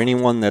for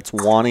anyone that's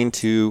wanting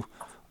to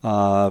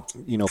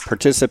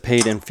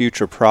participate in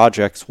future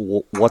projects,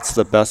 what's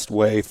the best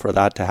way for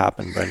that to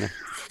happen, Brendan?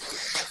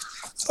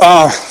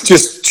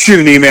 Just shoot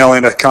an email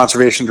into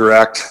Conservation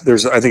Direct.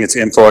 I think it's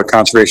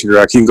info@Conservation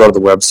Direct. You can go to the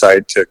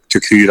website to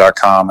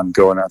KUIU.com and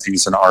go, and I think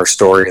it's an our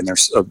story, and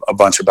there's a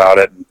bunch about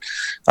it. And,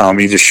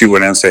 you just shoot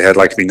one in and say, hey, I'd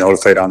like to be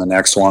notified on the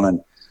next one.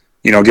 And,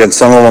 again,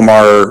 some of them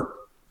are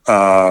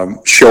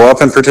show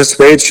up and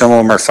participate. Some of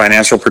them are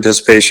financial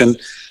participation.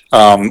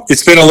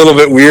 It's been a little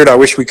bit weird. I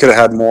wish we could have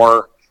had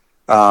more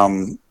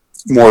on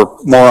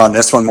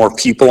this one, more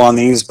people on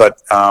these,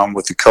 but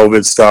with the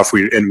COVID stuff,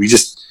 we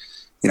just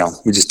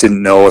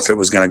didn't know if it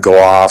was going to go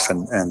off,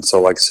 and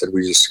so, like I said,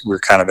 we're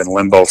kind of in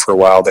limbo for a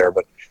while there.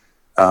 But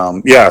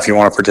if you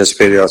want to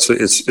participate,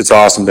 it's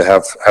awesome to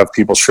have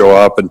people show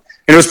up, and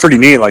it was pretty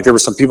neat. Like, there were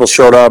some people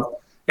showed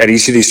up at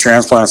each of these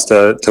transplants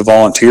to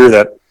volunteer.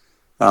 That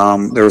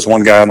there was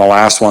one guy on the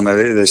last one that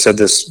they said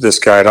this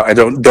guy, I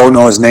don't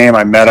know his name.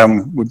 I met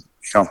him,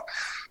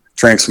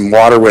 drank some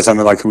water with him,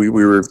 and like we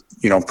were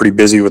pretty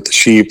busy with the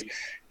sheep,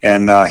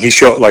 and he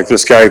showed, like,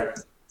 this guy.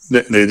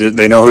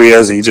 They know who he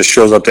is, and he just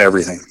shows up to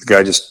everything. The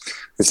guy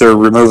if they're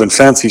removing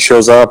fence, he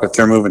shows up. If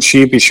they're moving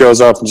sheep, he shows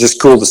up. It's just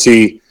cool to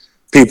see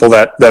people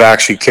that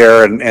actually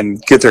care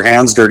and get their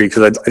hands dirty.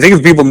 Because I think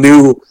if people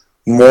knew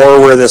more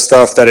where this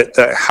stuff,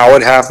 how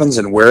it happens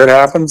and where it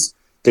happens,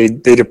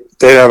 they'd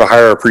have a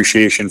higher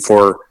appreciation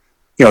for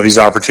these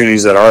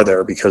opportunities that are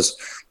there. Because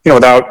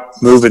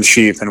without moving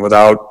sheep and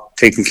without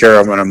taking care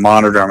of them and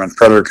monitor them and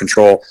predator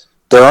control,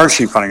 there aren't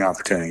sheep hunting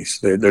opportunities.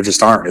 There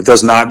just aren't. It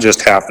does not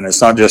just happen.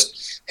 It's not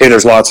just, hey,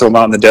 there's lots of them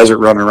out in the desert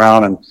running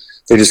around and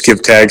they just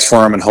give tags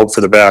for them and hope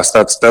for the best.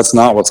 That's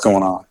not what's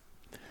going on.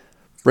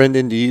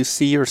 Brendan, do you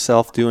see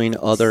yourself doing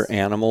other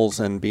animals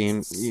and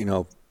being,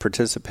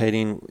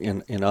 participating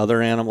in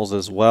other animals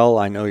as well?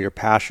 I know your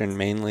passion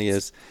mainly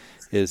is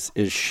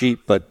sheep,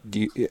 but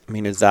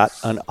is that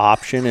an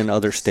option in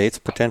other states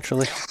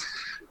potentially?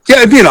 Yeah,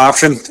 it'd be an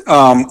option.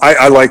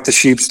 I like the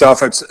sheep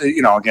stuff. It's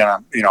again,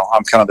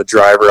 I'm kind of the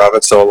driver of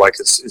it, so like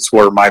it's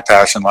where my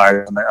passion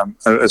lies, and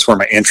it's where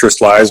my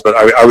interest lies. But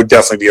I would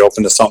definitely be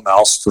open to something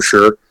else for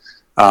sure.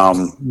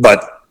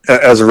 But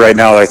as of right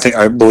now,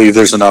 I believe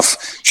there's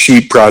enough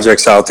sheep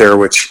projects out there,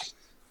 which,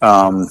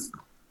 that's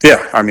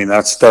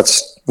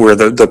where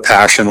the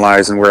passion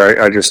lies and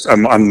where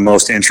I'm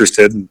most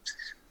interested.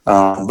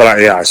 But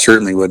I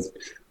certainly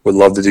would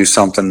love to do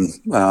something.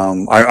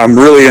 I'm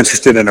really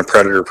interested in a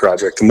predator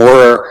project.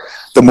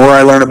 The more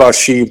I learn about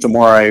sheep, the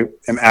more I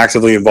am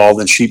actively involved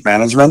in sheep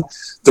management,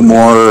 the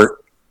more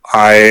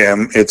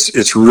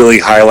it's really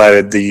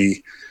highlighted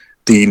the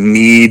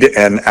need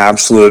and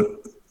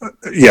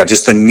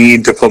just the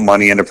need to put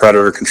money into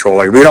predator control.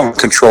 Like, we don't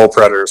control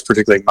predators,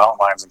 particularly mountain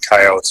lions and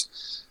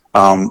coyotes.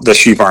 The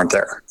sheep aren't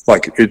there.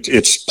 Like,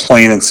 it's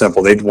plain and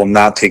simple. They will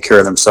not take care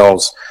of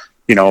themselves.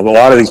 A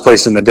lot of these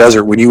places in the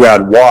desert, when you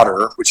add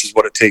water, which is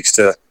what it takes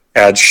to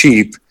add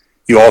sheep,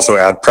 you also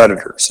add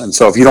predators. And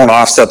so if you don't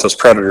offset those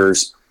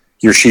predators,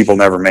 your sheep will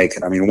never make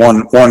it. I mean,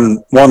 one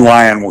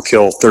lion will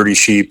kill 30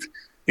 sheep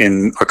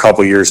in a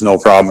couple of years, no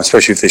problem,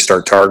 especially if they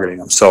start targeting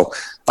them. So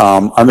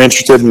I'm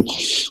interested in,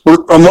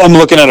 I'm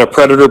looking at a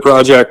predator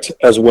project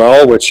as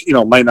well, which,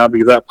 might not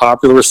be that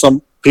popular with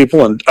some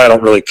people, and I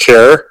don't really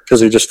care because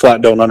they just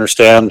flat don't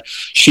understand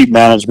sheep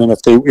management.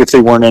 If they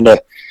weren't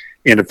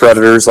into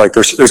predators, like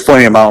there's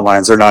plenty of mountain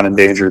lions. They're not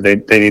endangered.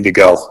 They need to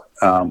go.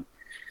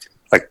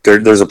 Like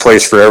there's a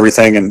place for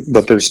everything,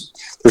 but there's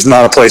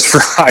not a place for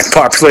a high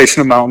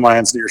population of mountain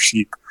lions near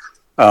sheep,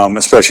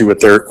 especially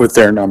with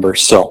their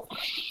numbers. So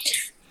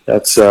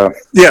that's so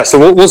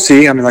we'll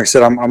see. I mean, like I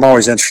said, I'm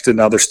always interested in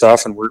other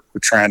stuff, and we're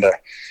trying to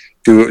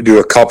do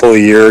a couple a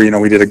year.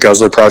 We did a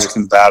guzzler project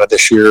in Nevada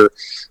this year.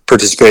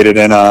 Participated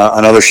in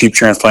another sheep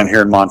transplant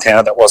here in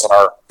Montana that wasn't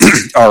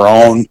our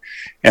own.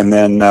 And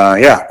then,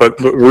 but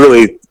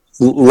really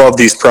love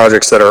these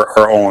projects that are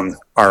our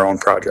own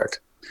project,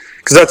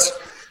 because that's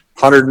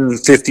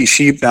 150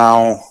 sheep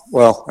now.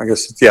 Well, I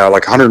guess,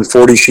 like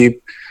 140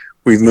 sheep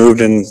we've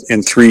moved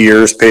in 3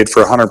 years, paid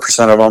for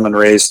 100% of them, and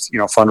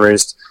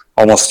fundraised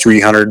almost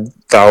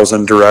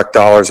 300,000 direct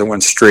dollars that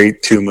went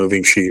straight to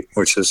moving sheep,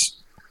 which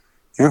is,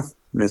 like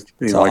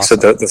awesome. I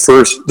said,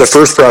 the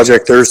first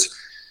project,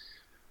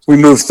 we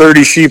moved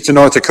 30 sheep to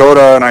North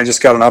Dakota, and I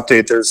just got an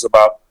update. There's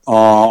about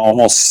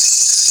almost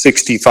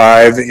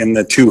 65 in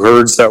the two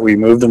herds that we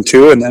moved them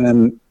to, and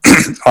then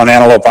on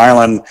Antelope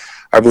Island,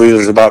 I believe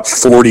there's about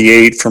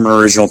 48 from an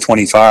original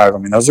 25. I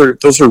mean, those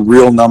are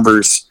real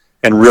numbers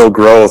and real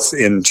growth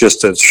in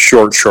just a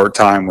short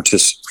time, which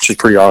is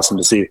pretty awesome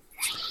to see.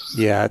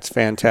 Yeah, it's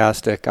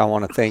fantastic. I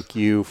want to thank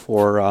you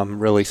for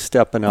really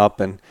stepping up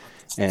and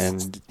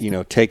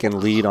taking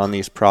lead on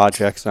these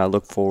projects, and I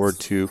look forward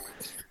to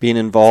being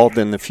involved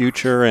in the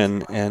future,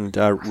 and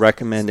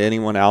recommend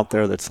anyone out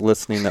there that's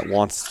listening that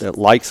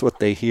likes what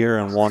they hear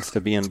and wants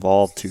to be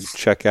involved to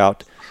check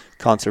out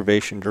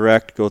Conservation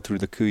Direct, go through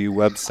the KUIU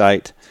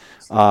website.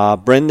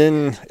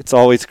 Brendan, it's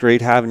always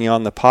great having you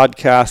on the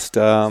podcast.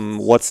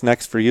 What's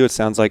next for you? It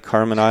sounds like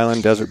Carmen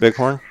Island, Desert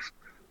Bighorn.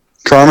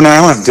 Carmen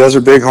Island,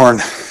 Desert Bighorn.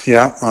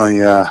 Yeah,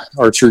 my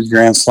archery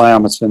Grand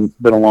Slam. It's been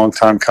a long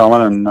time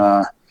coming,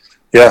 and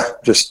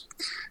just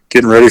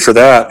getting ready for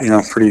that.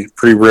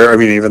 Pretty rare. I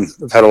mean, even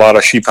I've had a lot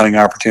of sheep hunting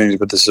opportunities,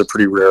 but this is a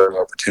pretty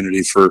rare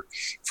opportunity for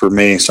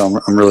me. So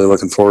I'm really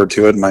looking forward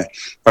to it. My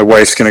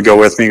wife's going to go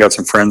with me. Got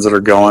some friends that are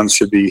going.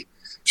 Should be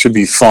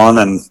fun,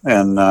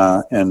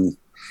 and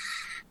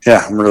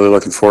yeah, I'm really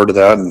looking forward to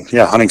that. And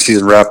yeah, hunting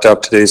season wrapped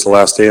up. Today's the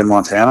last day in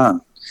Montana.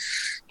 And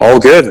all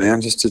good,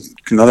 man. Just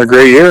another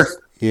great year.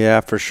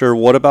 Yeah, for sure.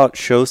 What about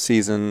show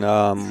season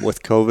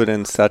with COVID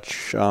and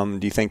such? Do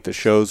you think the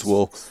shows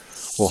will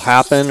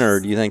happen, or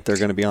do you think they're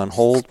going to be on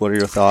hold? What are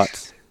your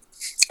thoughts?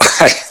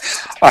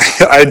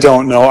 I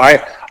don't know.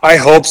 I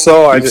hope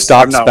so. I'm not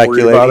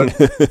speculating. Worried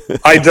about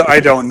it. I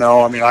don't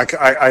know. I mean,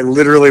 I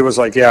literally was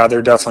like, yeah,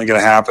 they're definitely going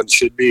to happen.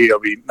 Should be. It'll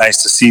be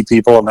nice to see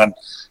people. And then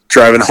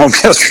driving home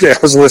yesterday, I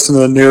was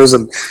listening to the news,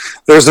 and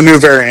there's a new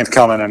variant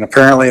coming, and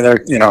apparently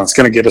it's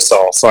going to get us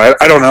all. So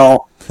I don't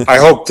know. I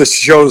hope the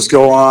shows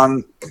go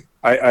on.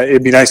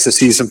 It'd be nice to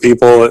see some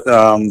people,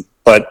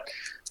 but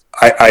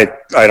I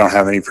don't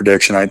have any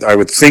prediction. I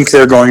would think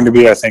they're going to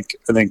be. I think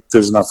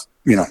there's enough.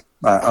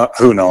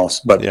 Who knows?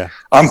 But yeah.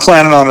 I'm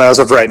planning on it as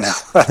of right now.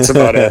 That's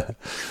about it.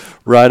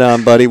 Right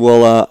on, buddy.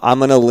 Well, I'm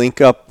going to link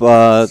up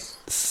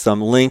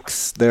some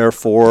links there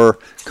for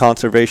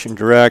Conservation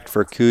Direct,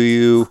 for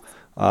KUIU,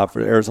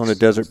 for the Arizona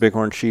Desert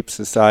Bighorn Sheep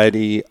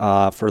Society.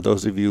 For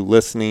those of you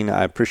listening,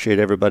 I appreciate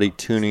everybody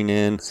tuning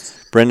in.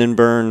 Brendan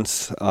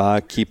Burns,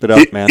 keep it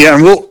up, man.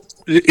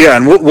 Yeah,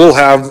 and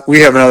we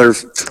have another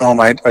film.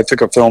 I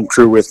took a film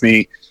crew with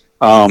me,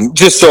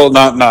 just so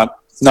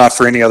not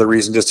for any other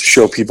reason, just to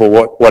show people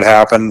what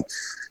happened,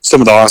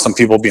 some of the awesome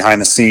people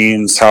behind the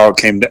scenes, how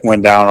it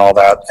went down, all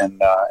that,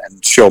 and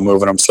show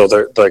moving them. So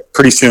they're like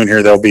pretty soon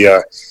here there'll be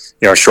a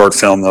short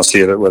film. They'll see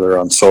it whether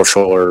on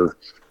social or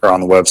on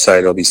the website.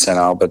 It'll be sent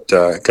out. But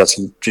got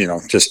some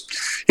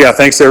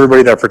thanks to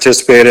everybody that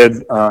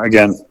participated.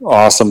 Again,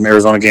 awesome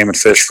Arizona Game and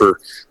Fish for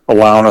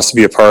allowing us to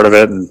be a part of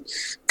it, and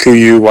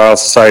KUIU, Wild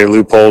Society,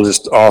 Loophole,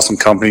 just awesome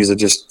companies that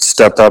just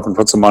stepped up and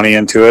put some money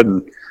into it,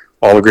 and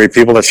all the great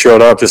people that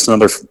showed up. Just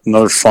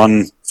another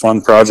fun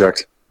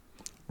project.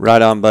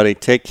 Right on, buddy.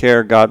 Take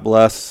care. God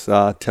bless.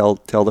 Tell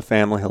the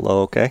family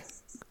hello, okay?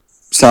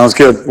 Sounds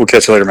good. We'll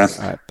catch you later, man.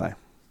 All right, bye.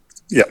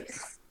 Yep.